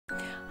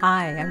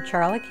Hi, I'm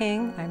Charla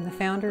King. I'm the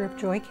founder of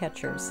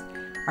JoyCatchers.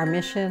 Our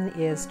mission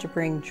is to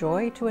bring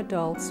joy to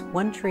adults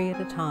one tree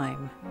at a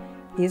time.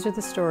 These are the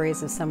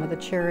stories of some of the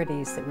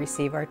charities that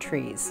receive our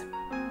trees.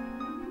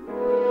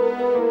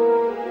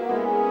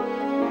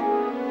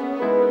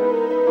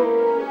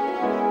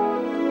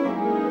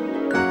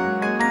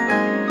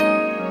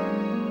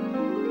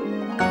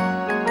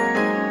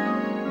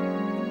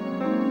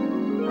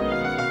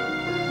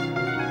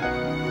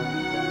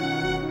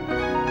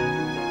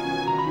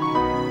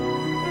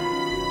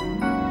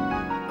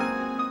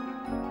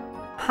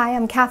 Hi,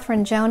 I'm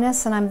Catherine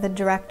Jonas, and I'm the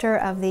director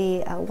of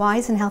the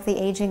Wise and Healthy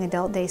Aging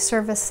Adult Day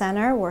Service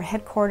Center. We're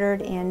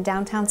headquartered in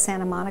downtown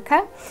Santa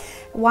Monica.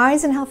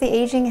 Wise and Healthy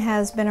Aging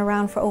has been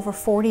around for over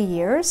 40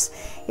 years.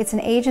 It's an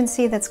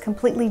agency that's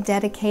completely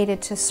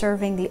dedicated to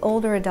serving the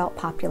older adult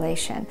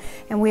population.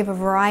 And we have a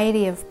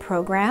variety of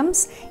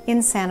programs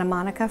in Santa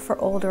Monica for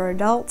older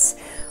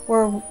adults.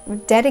 We're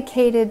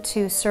dedicated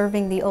to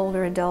serving the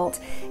older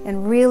adult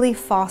and really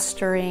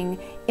fostering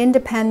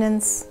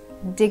independence,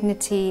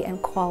 dignity, and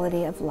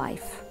quality of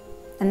life.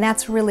 And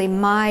that's really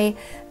my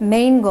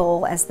main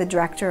goal as the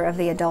director of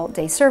the Adult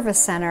Day Service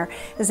Center,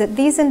 is that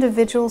these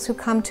individuals who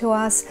come to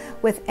us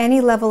with any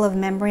level of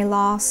memory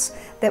loss,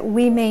 that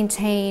we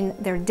maintain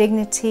their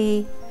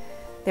dignity,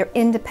 their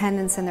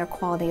independence, and their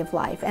quality of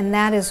life. And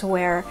that is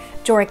where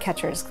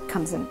JoyCatchers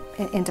comes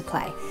into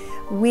play.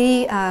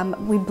 We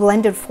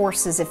blended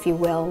forces, if you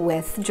will,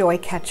 with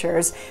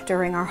JoyCatchers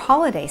during our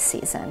holiday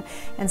season.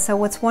 And so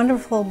what's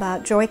wonderful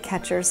about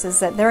JoyCatchers is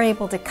that they're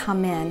able to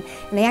come in,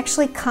 and they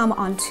actually come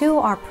onto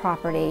our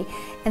property,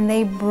 and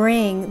they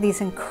bring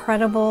these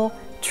incredible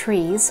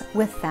trees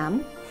with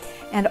them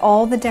and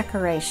all the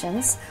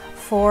decorations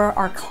for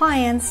our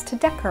clients to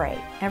decorate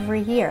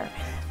every year.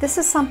 This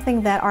is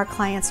something that our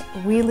clients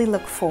really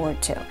look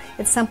forward to.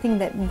 It's something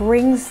that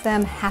brings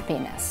them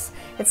happiness.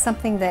 It's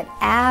something that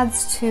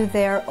adds to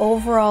their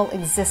overall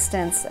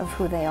existence of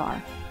who they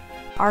are.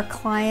 Our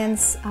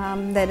clients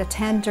that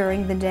attend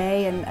during the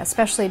day, and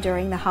especially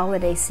during the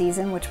holiday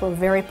season, which were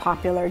very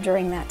popular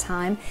during that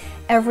time,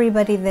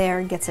 everybody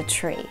there gets a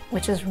tree,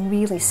 which is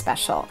really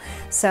special.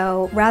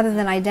 So rather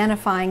than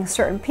identifying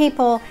certain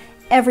people,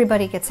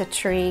 everybody gets a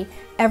tree,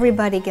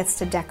 everybody gets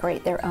to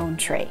decorate their own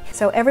tree.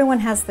 So everyone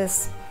has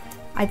this,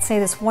 I'd say,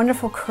 this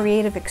wonderful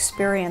creative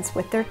experience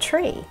with their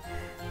tree.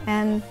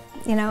 And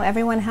you know,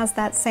 everyone has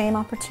that same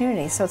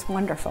opportunity, so it's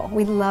wonderful.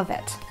 We love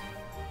it.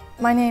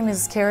 My name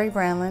is Carrie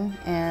Branlin,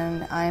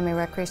 and I am a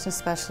recreation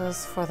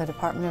specialist for the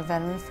Department of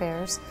Veteran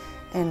Affairs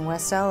in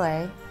West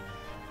LA.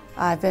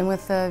 I've been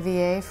with the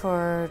VA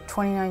for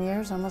 29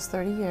 years, almost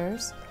 30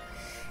 years,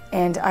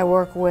 and I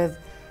work with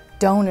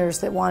donors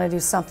that want to do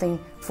something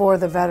for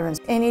the veterans,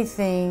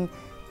 anything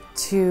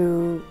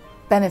to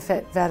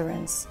benefit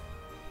veterans.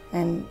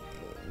 And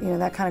you know,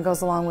 that kind of goes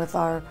along with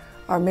our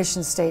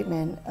mission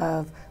statement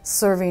of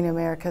serving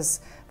America's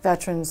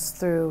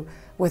veterans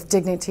with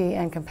dignity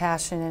and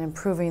compassion and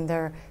improving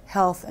their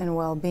health and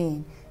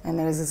well-being. And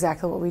that is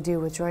exactly what we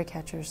do with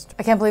JoyCatchers.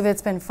 I can't believe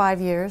it's been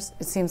 5 years.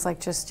 It seems like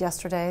just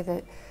yesterday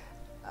that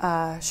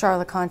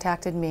Charla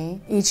contacted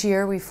me. Each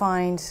year we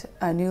find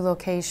a new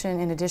location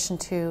in addition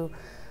to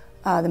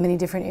the many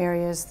different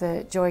areas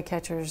that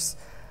JoyCatchers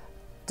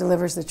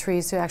delivers the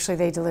trees to. Actually,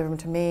 they deliver them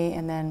to me,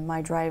 and then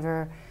my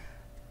driver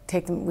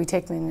we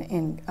take them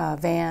in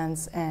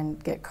vans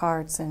and get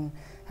carts and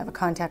have a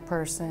contact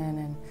person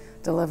and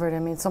deliver it. I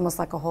mean, it's almost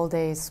like a whole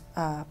day's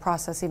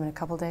process, even a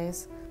couple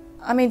days.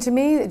 I mean, to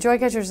me,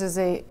 JoyCatchers is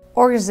an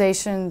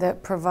organization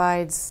that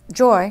provides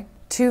joy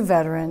to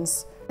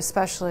veterans,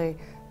 especially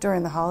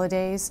during the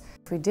holidays.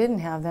 If we didn't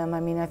have them, I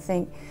mean, I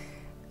think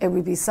it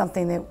would be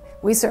something that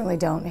we certainly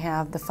don't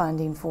have the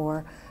funding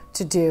for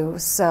to do.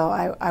 So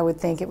I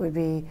would think it would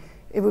be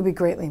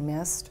greatly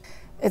missed.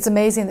 It's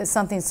amazing that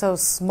something so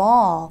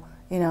small,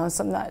 you know,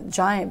 something not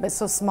giant, but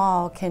so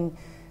small can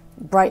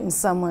brighten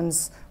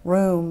someone's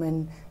room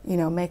and, you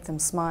know, make them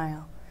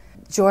smile.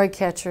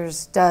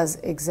 JoyCatchers does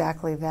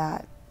exactly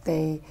that.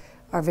 They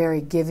are very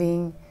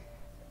giving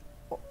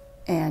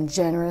and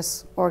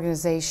generous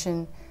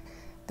organization.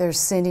 They're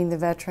sending the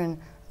veteran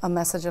a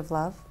message of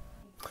love.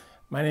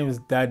 My name is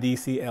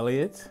Dadisi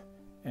Elliott,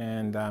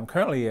 and I'm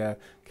currently a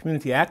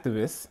community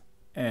activist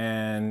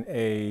and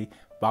a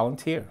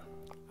volunteer.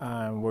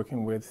 I'm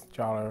working with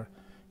Charla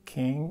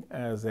King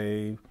as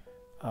a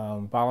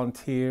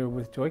volunteer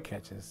with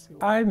JoyCatchers.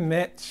 I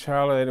met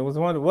Charla, it was a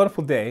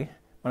wonderful day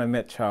when I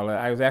met Charla.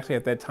 I was actually,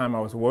 at that time,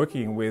 I was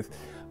working with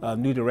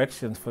New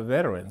Directions for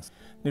Veterans.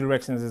 New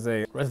Directions is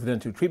a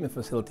residential treatment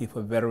facility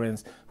for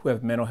veterans who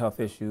have mental health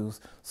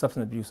issues,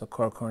 substance abuse, or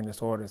co-occurring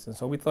disorders. And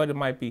so we thought it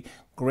might be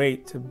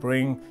great to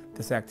bring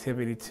this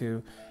activity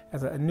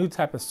as a new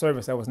type of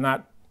service that was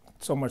not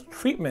so much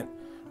treatment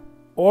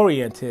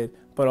oriented,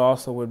 but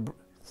also would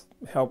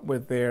help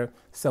with their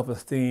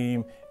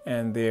self-esteem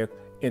and their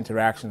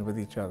interactions with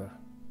each other.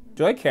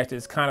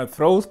 JoyCatchers kind of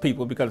throws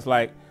people because it's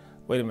like,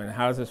 wait a minute,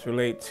 how does this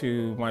relate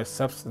to my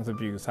substance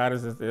abuse? How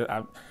does this,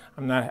 I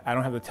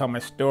don't have to tell my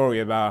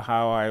story about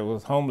how I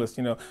was homeless,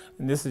 you know,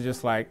 and this is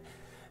just like,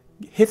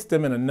 hits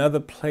them in another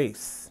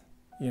place,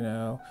 you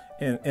know,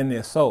 in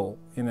their soul,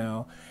 you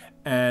know,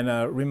 and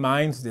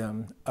reminds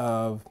them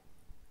of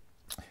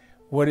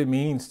what it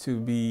means to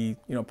be,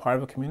 you know, part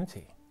of a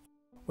community.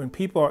 When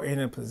people are in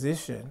a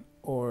position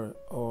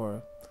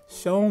or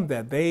shown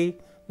that they,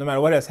 no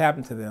matter what has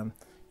happened to them,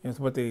 you know, it's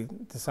what they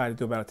decide to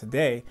do about it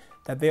today,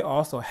 that they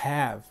also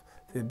have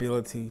the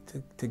ability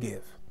to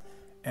give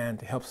and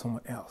to help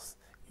someone else.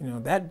 You know,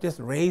 that just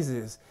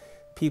raises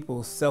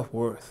people's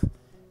self-worth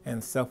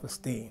and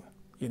self-esteem.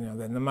 You know,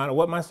 that no matter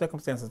what my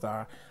circumstances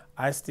are,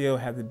 I still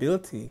have the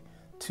ability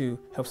to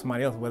help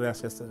somebody else, whether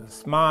that's just a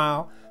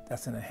smile,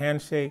 that's in a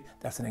handshake,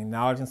 that's in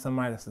acknowledging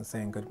somebody, that's in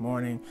saying good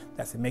morning,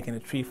 that's in making a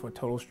tree for a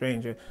total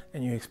stranger,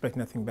 and you expect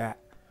nothing back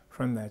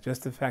from that.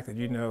 Just the fact that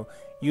you know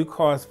you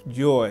caused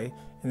joy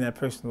in that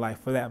person's life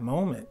for that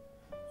moment,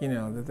 you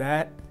know,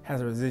 that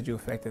has a residual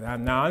effect.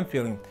 And now I'm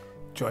feeling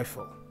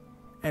joyful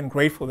and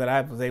grateful that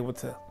I was able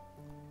to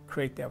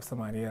create that with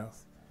somebody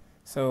else.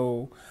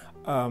 So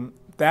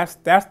that's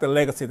the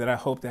legacy that I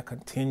hope that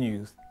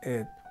continues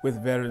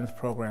with veterans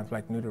programs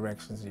like New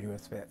Directions and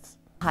US Vets.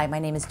 Hi, my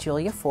name is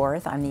Julia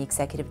Forth. I'm the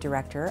Executive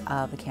Director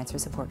of the Cancer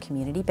Support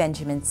Community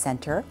Benjamin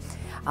Center.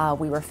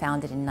 We were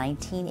founded in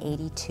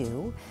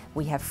 1982.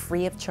 We have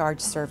free of charge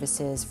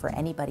services for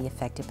anybody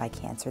affected by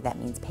cancer. That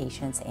means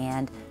patients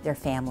and their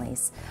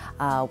families.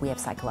 We have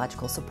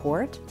psychological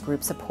support,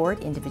 group support,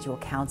 individual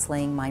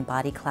counseling,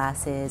 mind-body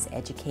classes,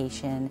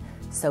 education,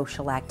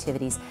 social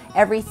activities.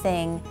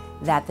 Everything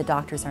that the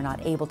doctors are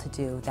not able to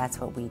do, that's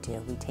what we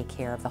do. We take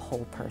care of the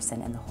whole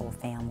person and the whole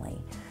family.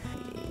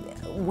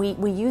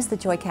 We use the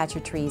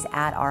JoyCatcher trees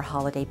at our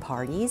holiday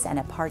parties and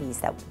at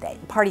parties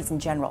in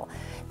general,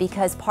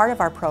 because part of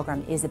our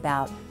program is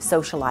about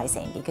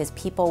socializing, because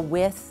people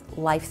with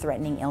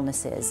life-threatening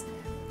illnesses,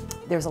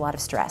 there's a lot of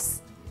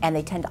stress and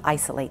they tend to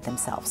isolate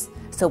themselves.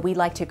 So we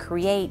like to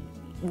create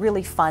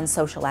really fun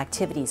social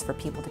activities for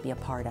people to be a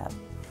part of.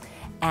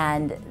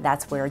 And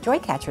that's where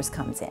JoyCatchers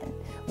comes in.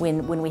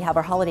 When we have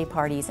our holiday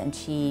parties and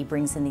she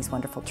brings in these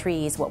wonderful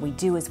trees, what we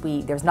do is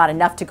there's not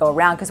enough to go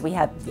around because we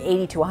have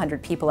 80 to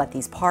 100 people at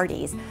these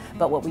parties,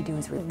 but what we do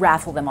is we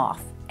raffle them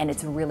off, and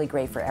it's really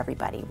great for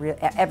everybody.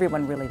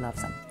 Everyone really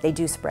loves them. They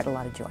do spread a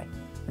lot of joy.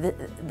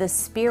 The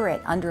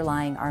spirit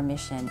underlying our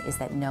mission is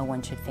that no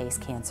one should face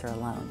cancer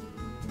alone.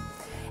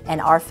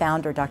 And our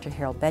founder, Dr.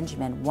 Harold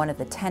Benjamin, one of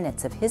the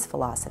tenets of his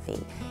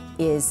philosophy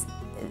is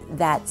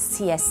that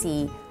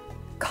CSC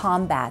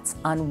combats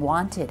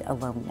unwanted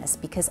aloneness,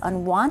 because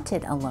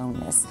unwanted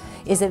aloneness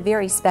is a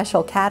very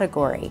special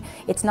category.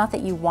 It's not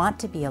that you want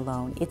to be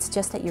alone, it's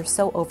just that you're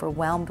so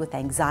overwhelmed with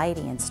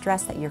anxiety and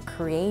stress that you're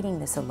creating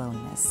this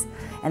aloneness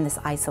and this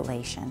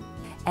isolation.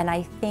 And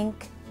I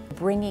think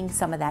bringing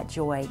some of that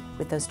joy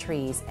with those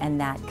trees and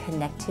that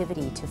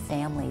connectivity to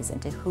families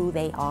and to who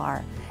they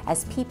are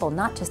as people,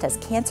 not just as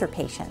cancer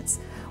patients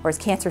or as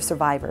cancer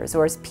survivors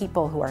or as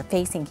people who are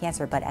facing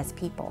cancer, but as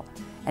people,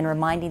 and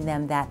reminding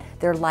them that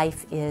their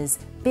life is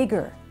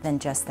bigger than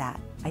just that,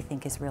 I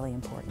think is really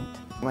important.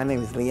 My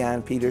name is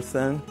Leon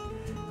Peterson.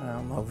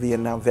 I'm a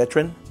Vietnam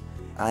veteran.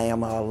 I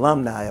am an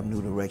alumni of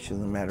New Directions,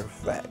 as a matter of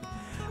fact.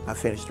 I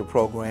finished the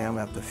program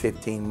after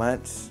 15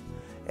 months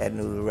at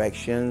New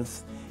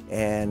Directions,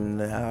 and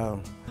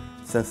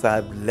since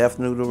I've left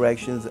New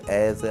Directions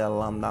as an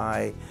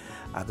alumni,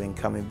 I've been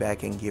coming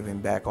back and giving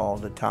back all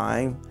the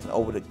time.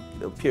 Over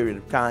the period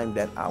of time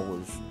that I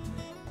was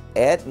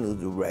at New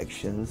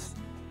Directions,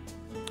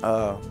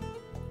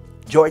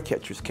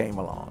 JoyCatchers came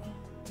along.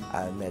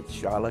 I met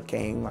Charla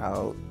came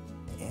out,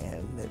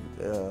 and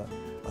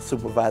a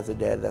supervisor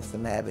there that's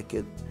an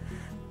advocate,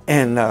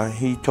 and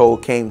he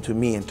came to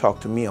me and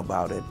talked to me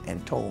about it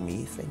and told me,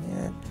 he said,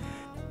 man,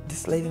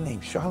 this lady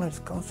named Charla is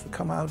going to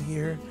come out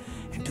here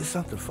and do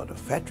something for the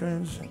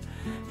veterans,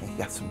 and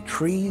got some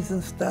trees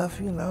and stuff,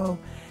 you know.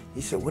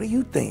 He said, what do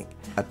you think?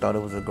 I thought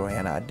it was a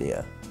grand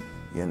idea,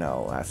 you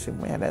know. I said,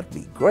 man, that'd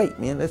be great,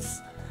 man.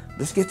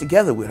 Let's get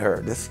together with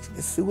her. Let's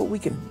see what we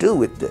can do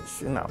with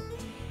this, you know.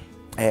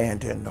 And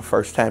then the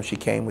first time she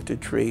came with the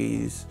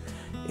trees,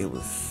 it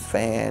was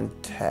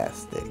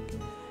fantastic.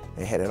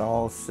 They had it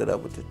all set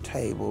up with the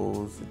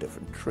tables, the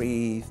different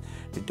trees,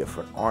 the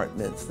different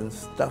ornaments and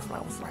stuff. And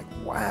I was like,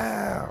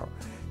 wow,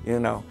 you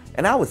know.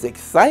 And I was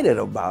excited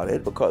about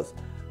it because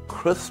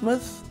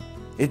Christmas,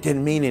 it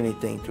didn't mean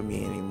anything to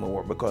me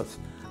anymore because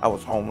I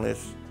was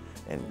homeless,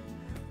 and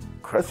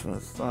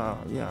Christmas,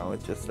 you know,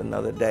 it's just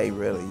another day,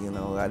 really. You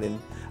know, I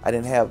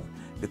didn't have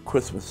the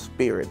Christmas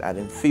spirit. I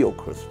didn't feel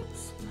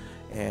Christmas,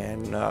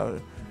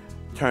 and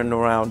turned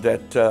around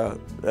that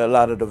a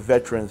lot of the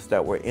veterans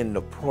that were in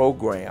the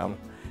program,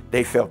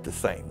 they felt the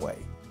same way.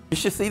 You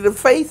should see the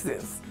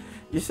faces.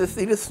 You should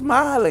see the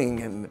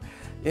smiling, and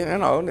you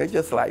know, they're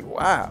just like,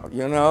 wow,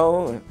 you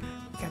know. And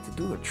got to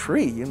do a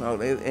tree, you know.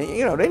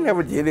 They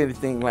never did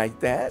anything like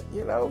that,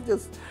 you know.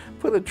 Just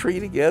put a tree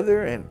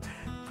together and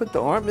put the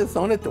ornaments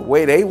on it the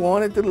way they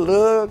wanted to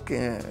look,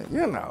 and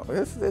you know,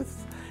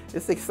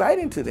 it's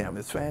exciting to them.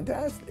 It's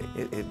fantastic.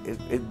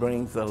 It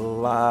brings a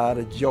lot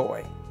of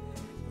joy,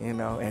 you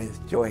know, and it's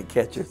Joy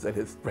Catchers, and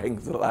it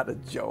brings a lot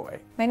of joy.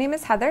 My name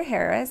is Heather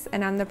Harris,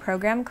 and I'm the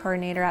program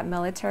coordinator at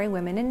Military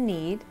Women in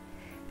Need.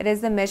 It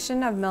is the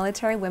mission of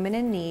Military Women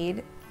in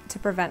Need to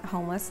prevent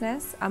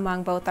homelessness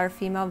among both our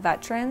female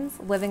veterans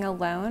living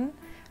alone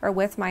or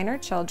with minor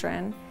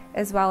children,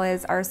 as well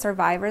as our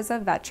survivors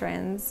of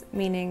veterans,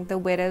 meaning the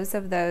widows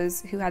of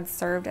those who had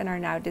served and are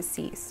now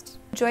deceased.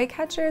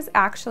 JoyCatchers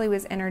actually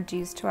was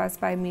introduced to us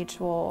by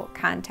mutual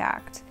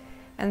contact.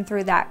 And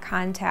through that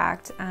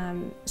contact,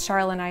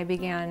 Charla and I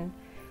began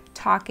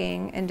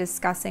talking and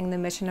discussing the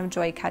mission of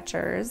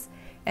JoyCatchers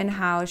and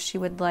how she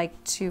would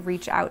like to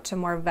reach out to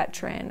more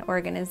veteran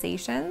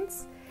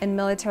organizations. And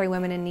Military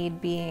Women in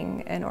Need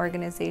being an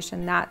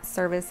organization that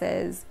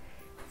services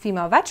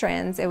female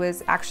veterans, it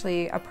was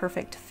actually a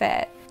perfect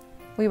fit.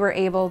 We were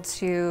able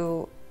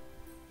to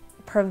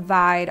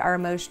provide our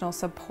emotional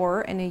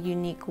support in a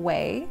unique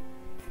way.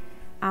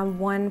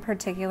 One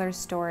particular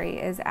story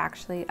is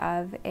actually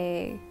of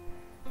a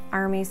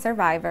Army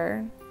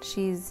survivor.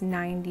 She's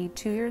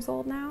 92 years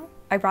old now.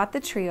 I brought the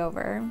tree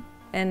over,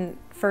 and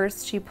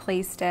first she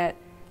placed it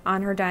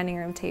on her dining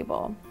room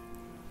table.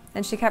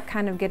 And she kept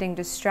kind of getting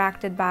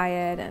distracted by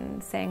it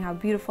and saying how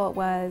beautiful it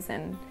was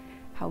and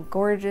how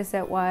gorgeous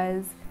it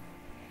was.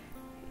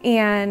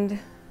 And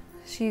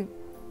she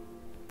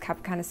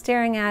kept kind of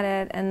staring at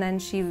it, and then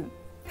she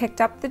picked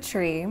up the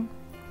tree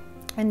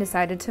and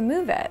decided to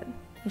move it.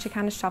 And she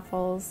kind of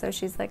shuffles, so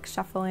she's like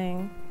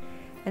shuffling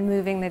and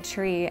moving the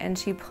tree, and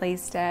she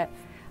placed it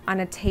on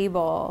a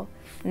table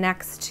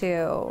next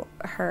to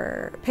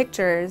her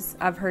pictures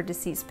of her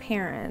deceased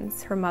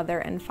parents, her mother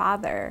and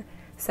father,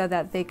 so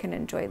that they can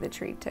enjoy the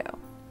tree too.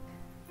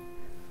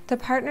 The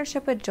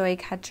partnership with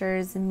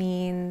JoyCatchers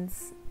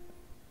means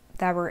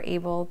that we're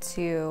able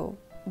to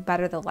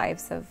better the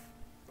lives of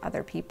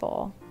other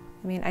people.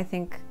 I mean, I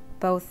think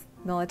both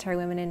Military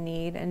Women in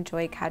Need and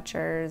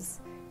JoyCatchers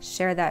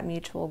share that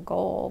mutual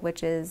goal,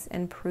 which is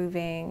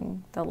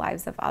improving the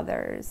lives of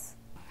others.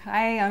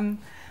 Hi, I'm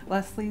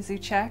Leslie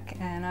Zech,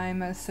 and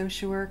I'm a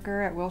social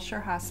worker at Wilshire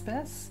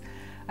Hospice.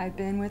 I've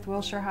been with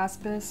Wilshire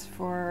Hospice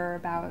for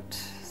about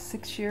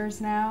 6 years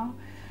now,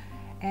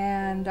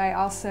 and I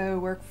also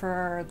work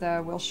for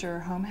the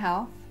Wilshire Home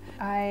Health.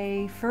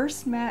 I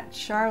first met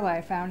Charla,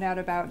 I found out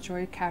about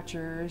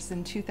JoyCatchers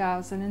in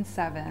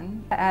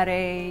 2007 at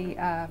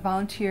a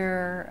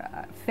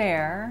volunteer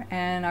fair,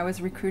 and I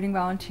was recruiting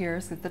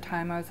volunteers. At the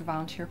time I was a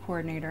volunteer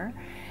coordinator.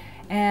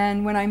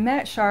 And when I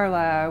met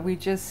Charla,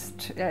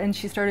 and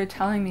she started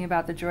telling me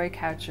about the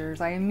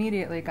JoyCatchers, I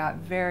immediately got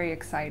very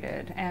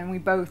excited, and we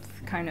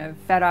both kind of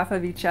fed off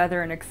of each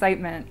other in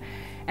excitement.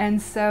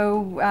 And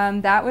so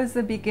that was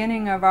the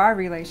beginning of our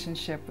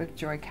relationship with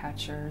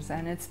JoyCatchers,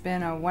 and it's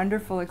been a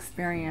wonderful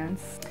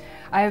experience.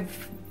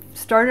 I've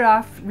started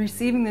off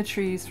receiving the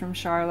trees from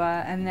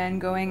Charla and then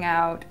going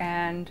out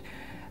and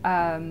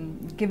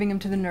giving them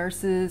to the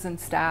nurses and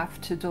staff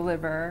to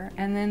deliver.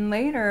 And then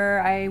later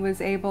I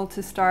was able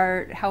to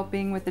start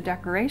helping with the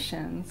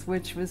decorations,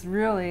 which was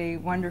really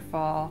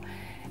wonderful.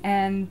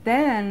 And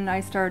then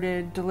I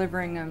started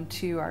delivering them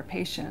to our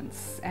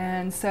patients.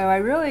 And so I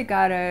really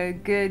got a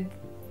good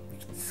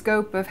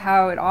scope of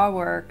how it all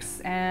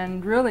works,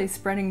 and really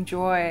spreading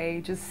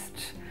joy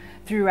just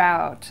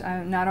throughout,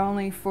 not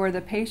only for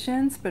the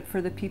patients, but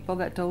for the people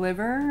that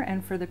deliver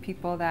and for the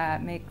people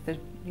that make the,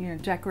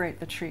 decorate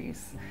the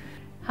trees.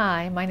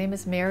 Hi, my name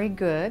is Mary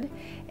Good,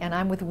 and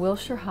I'm with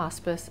Wilshire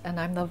Hospice, and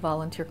I'm the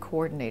volunteer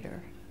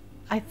coordinator.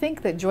 I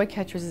think that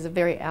JoyCatchers is a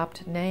very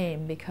apt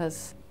name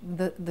because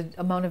the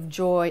amount of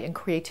joy and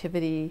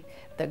creativity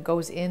that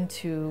goes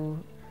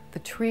into the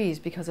trees,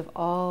 because of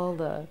all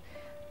the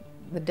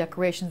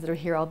decorations that are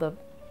here,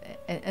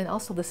 and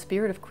also the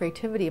spirit of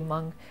creativity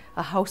among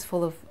a house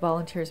full of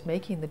volunteers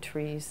making the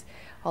trees,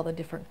 all the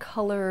different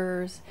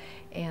colors,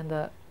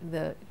 and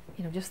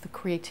just the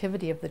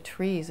creativity of the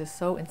trees is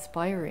so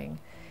inspiring.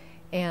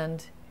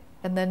 And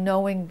then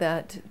knowing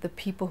that the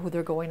people who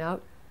they're going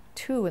out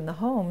to in the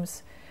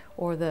homes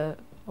or the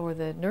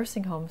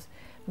nursing homes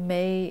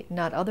may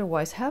not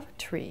otherwise have a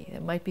tree.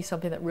 It might be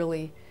something that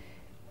really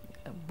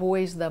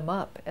buoys them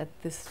up at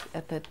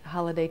the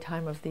holiday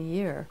time of the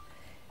year.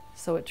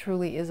 So it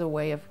truly is a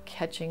way of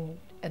catching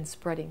and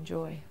spreading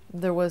joy.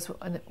 There was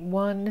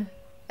one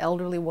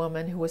elderly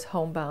woman who was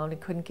homebound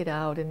and couldn't get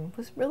out and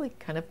was really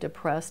kind of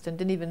depressed and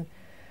didn't even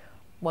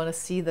want to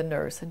see the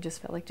nurse and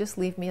just felt like, just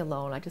leave me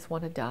alone. I just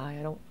want to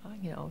die.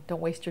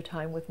 Don't waste your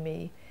time with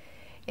me.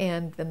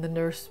 And then the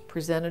nurse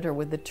presented her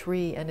with the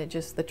tree, and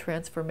the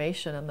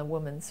transformation on the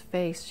woman's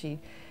face, she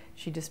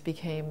just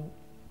became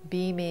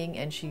beaming,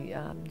 and she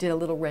did a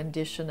little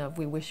rendition of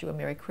 "We Wish You a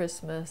Merry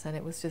Christmas," and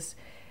it was just,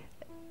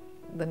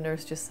 the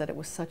nurse just said it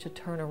was such a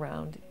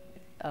turnaround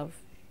of,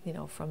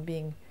 from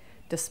being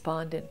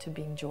despondent to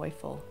being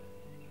joyful,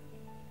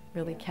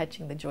 really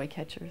catching the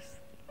JoyCatchers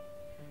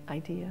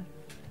idea.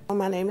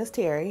 My name is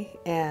Terry,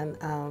 and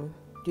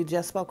you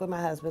just spoke with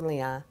my husband,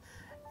 Leon,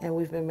 and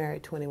we've been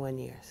married 21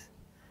 years.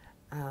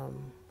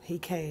 He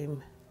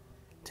came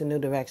to New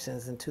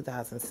Directions in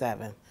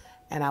 2007,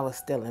 and I was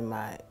still in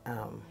my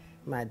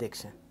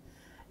addiction.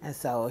 And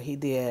so he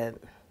did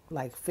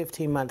like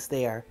 15 months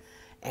there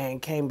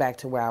and came back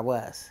to where I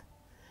was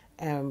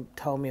and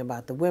told me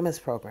about the women's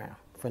program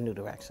for New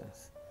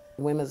Directions.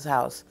 The women's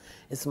house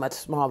is much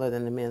smaller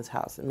than the men's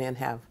house. The men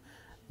have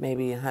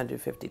maybe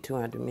 150,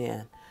 200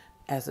 men,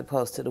 as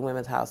opposed to the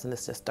women's house, and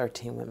it's just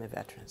 13 women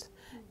veterans.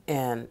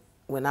 And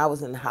when I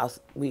was in the house,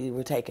 we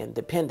were taking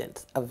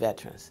dependents of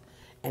veterans,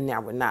 and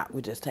now we're not.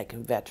 We're just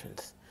taking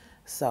veterans.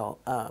 So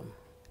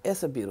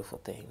it's a beautiful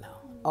thing,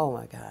 though. Oh,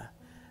 my God.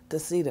 To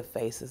see the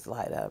faces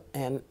light up,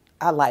 and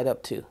I light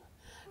up, too,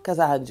 because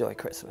I enjoy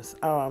Christmas.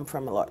 I'm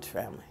from a large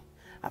family.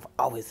 I've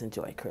always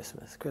enjoyed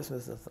Christmas.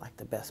 Christmas is like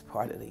the best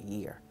part of the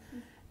year.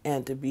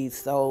 And to be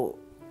so,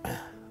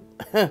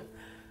 I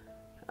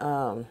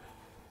don't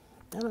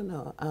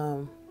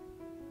know,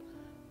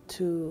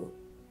 to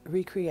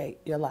recreate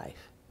your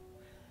life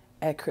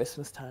at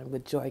Christmas time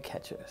with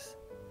JoyCatchers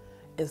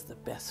is the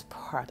best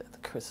part of the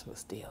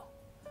Christmas deal.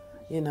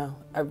 You know,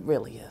 it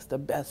really is the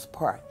best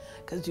part,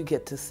 because you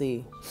get to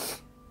see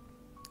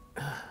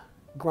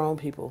grown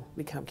people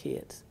become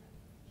kids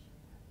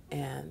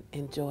and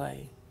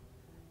enjoy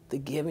the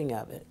giving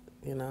of it,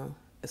 you know.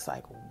 It's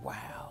like,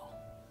 wow,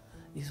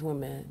 these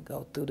women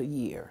go through the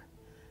year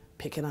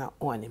picking out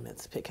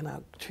ornaments, picking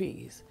out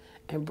trees,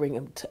 and bring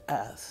them to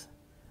us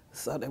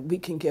so that we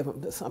can give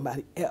them to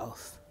somebody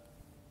else.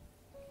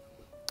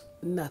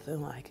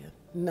 Nothing like it,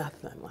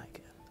 nothing like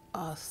it.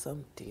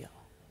 Awesome deal.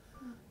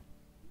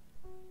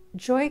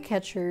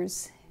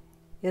 JoyCatchers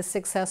is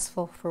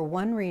successful for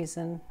one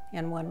reason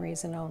and one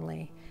reason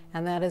only,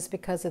 and that is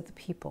because of the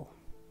people.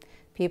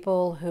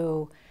 People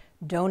who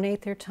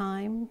donate their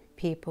time,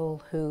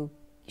 people who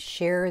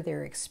share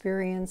their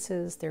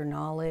experiences, their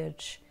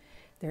knowledge,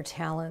 their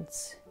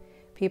talents,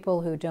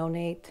 people who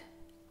donate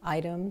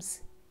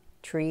items,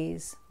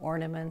 trees,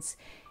 ornaments,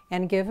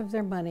 and give of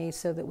their money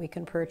so that we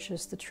can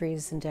purchase the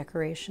trees and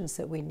decorations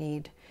that we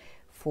need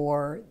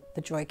for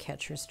the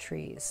JoyCatchers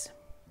trees.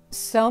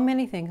 So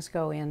many things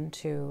go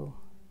into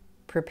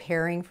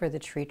preparing for the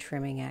tree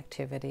trimming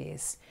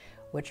activities,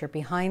 which are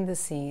behind the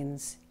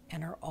scenes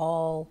and are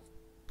all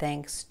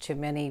thanks to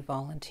many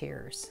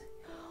volunteers.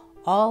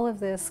 All of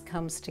this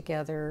comes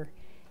together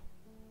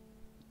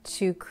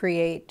to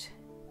create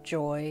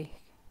joy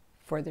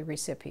for the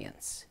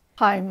recipients.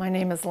 Hi, my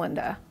name is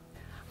Linda.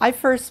 I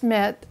first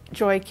met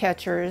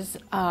JoyCatchers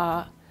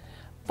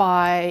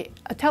by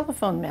a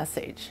telephone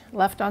message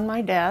left on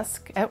my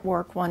desk at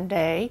work one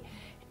day,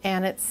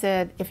 and it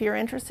said, if you're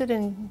interested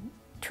in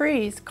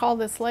trees, call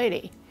this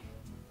lady.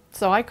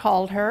 So I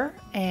called her,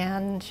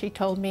 and she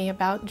told me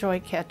about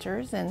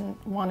JoyCatchers and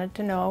wanted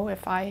to know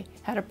if I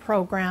had a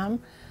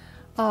program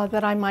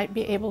that I might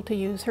be able to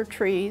use her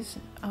trees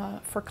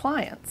for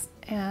clients.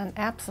 And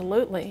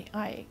absolutely,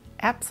 I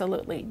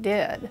absolutely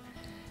did.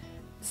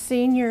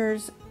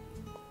 Seniors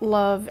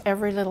love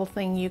every little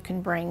thing you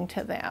can bring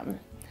to them.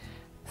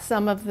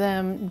 Some of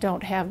them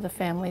don't have the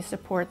family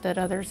support that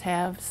others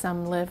have.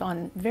 Some live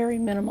on very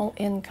minimal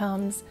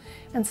incomes,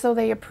 and so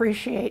they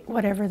appreciate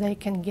whatever they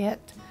can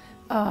get,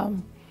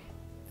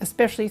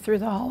 especially through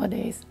the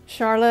holidays.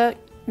 Charla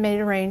made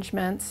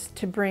arrangements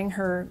to bring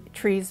her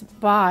trees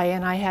by,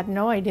 and I had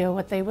no idea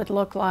what they would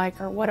look like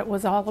or what it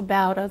was all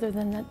about, other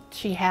than that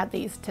she had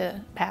these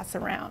to pass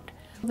around.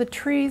 The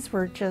trees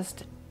were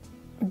just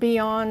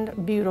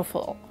beyond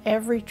beautiful.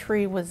 Every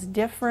tree was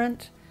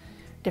different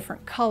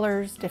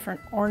colors, different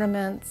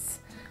ornaments,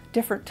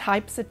 different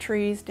types of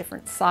trees,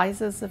 different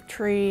sizes of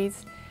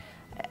trees.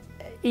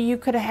 You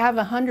could have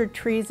 100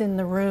 trees in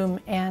the room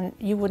and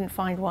you wouldn't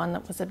find one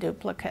that was a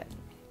duplicate.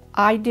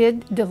 I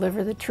did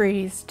deliver the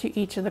trees to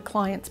each of the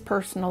clients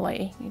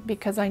personally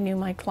because I knew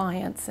my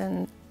clients,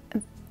 and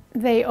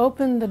they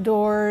opened the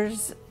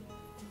doors.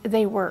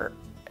 They were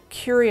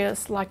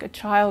curious like a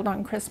child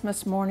on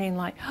Christmas morning,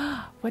 like,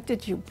 oh, what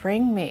did you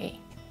bring me?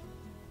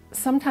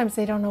 Sometimes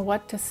they don't know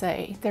what to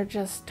say. They're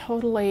just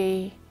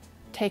totally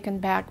taken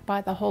back by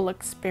the whole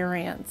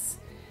experience.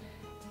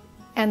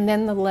 And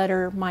then the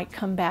letter might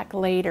come back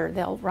later.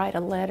 They'll write a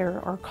letter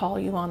or call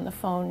you on the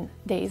phone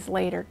days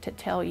later to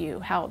tell you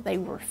how they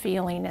were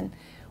feeling and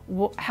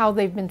how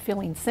they've been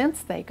feeling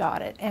since they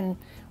got it. And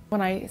when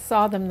I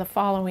saw them the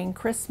following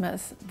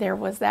Christmas, there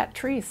was that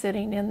tree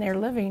sitting in their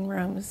living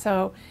room.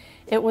 So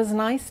it was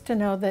nice to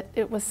know that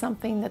it was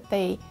something that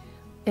they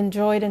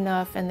enjoyed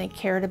enough and they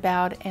cared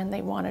about, and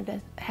they wanted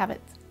to have it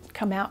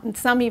come out. And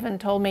some even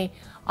told me,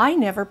 I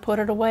never put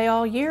it away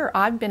all year.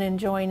 I've been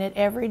enjoying it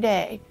every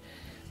day.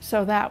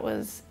 So that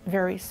was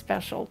very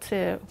special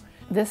too.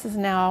 This is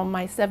now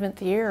my 7th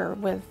year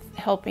with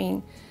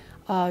helping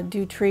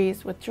do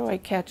trees with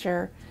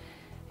JoyCatcher.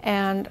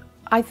 And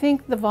I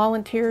think the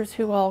volunteers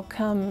who all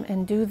come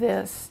and do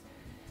this,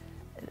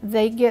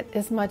 they get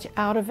as much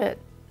out of it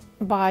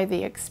by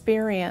the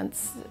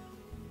experience.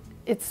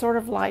 It's sort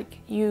of like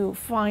you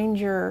find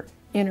your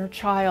inner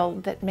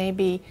child that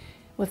maybe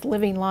with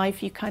living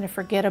life you kind of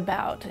forget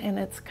about, and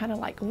it's kind of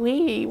like,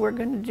 we're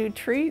going to do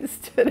trees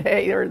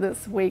today or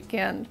this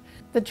weekend.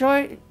 The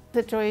joy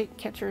that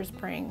JoyCatchers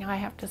bring, I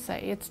have to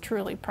say, it's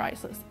truly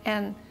priceless.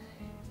 And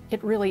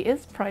it really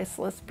is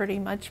priceless pretty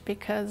much,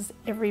 because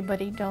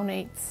everybody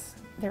donates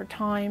their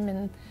time,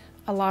 and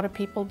a lot of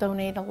people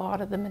donate a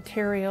lot of the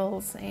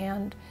materials,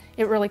 and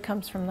it really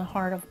comes from the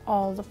heart of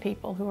all the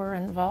people who are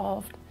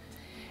involved.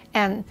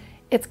 And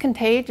it's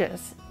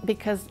contagious,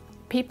 because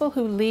people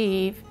who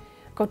leave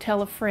go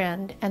tell a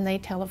friend, and they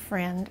tell a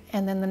friend,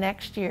 and then the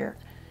next year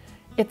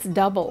it's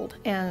doubled,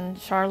 and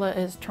Charla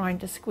is trying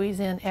to squeeze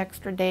in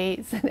extra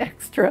days and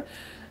extra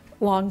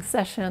long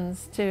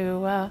sessions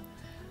to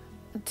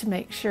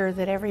make sure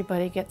that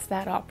everybody gets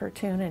that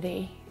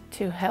opportunity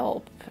to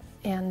help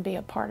and be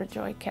a part of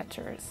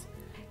JoyCatchers.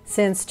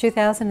 Since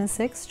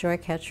 2006,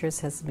 JoyCatchers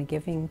has been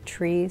giving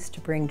trees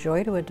to bring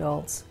joy to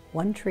adults,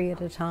 one tree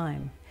at a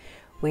time.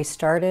 We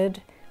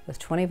started with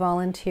 20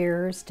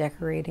 volunteers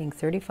decorating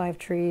 35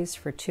 trees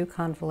for 2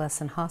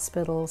 convalescent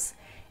hospitals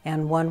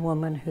and 1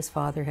 woman whose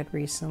father had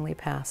recently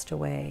passed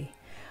away.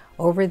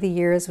 Over the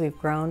years, we've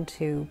grown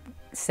to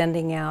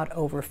sending out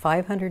over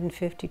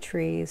 550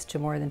 trees to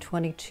more than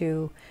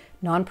 22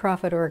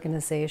 nonprofit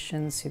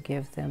organizations who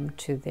give them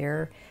to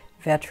their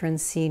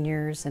veterans,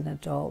 seniors, and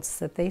adults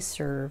that they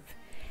serve.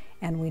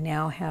 And we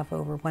now have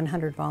over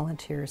 100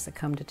 volunteers that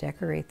come to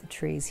decorate the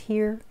trees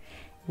here.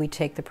 We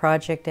take the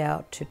project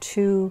out to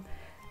 2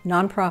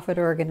 nonprofit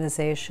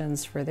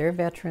organizations for their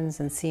veterans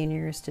and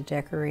seniors to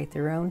decorate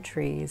their own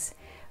trees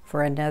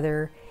for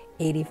another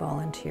 80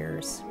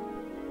 volunteers.